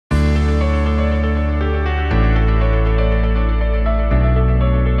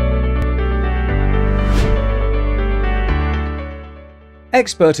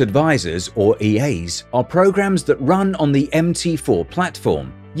Expert advisors, or EAs, are programs that run on the MT4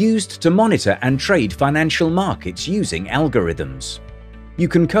 platform, used to monitor and trade financial markets using algorithms. You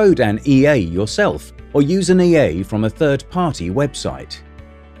can code an EA yourself or use an EA from a third-party website.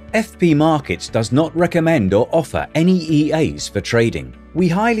 FP Markets does not recommend or offer any EAs for trading. We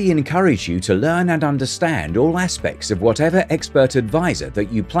highly encourage you to learn and understand all aspects of whatever expert advisor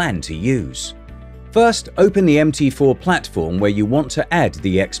that you plan to use. First, open the MT4 platform where you want to add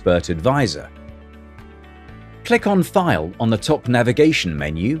the expert advisor. Click on File on the top navigation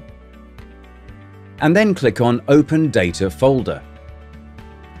menu, and then click on Open Data folder.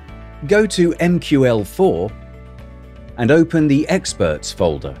 Go to MQL4 and open the Experts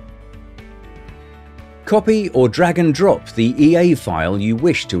folder. Copy or drag and drop the EA file you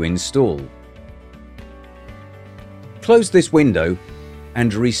wish to install. Close this window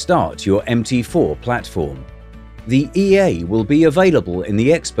and restart your MT4 platform. The EA will be available in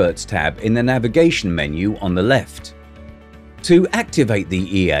the Experts tab in the navigation menu on the left. To activate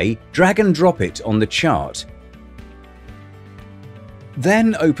the EA, drag and drop it on the chart.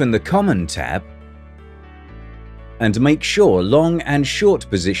 Then open the Common tab and make sure long and short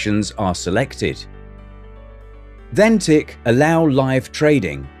positions are selected. Then tick Allow Live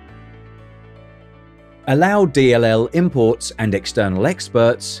Trading. Allow DLL imports and external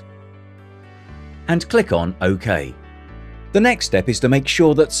experts, and click on OK. The next step is to make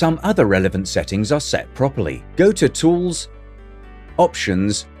sure that some other relevant settings are set properly. Go to Tools,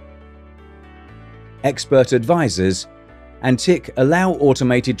 Options, Expert Advisors, and tick Allow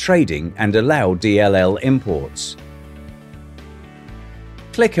Automated Trading and Allow DLL Imports.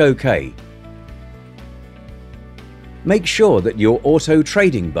 Click OK. Make sure that your Auto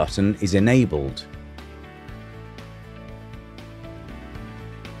Trading button is enabled.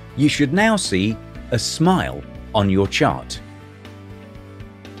 You should now see a smile on your chart.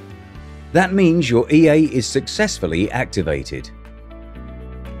 That means your EA is successfully activated.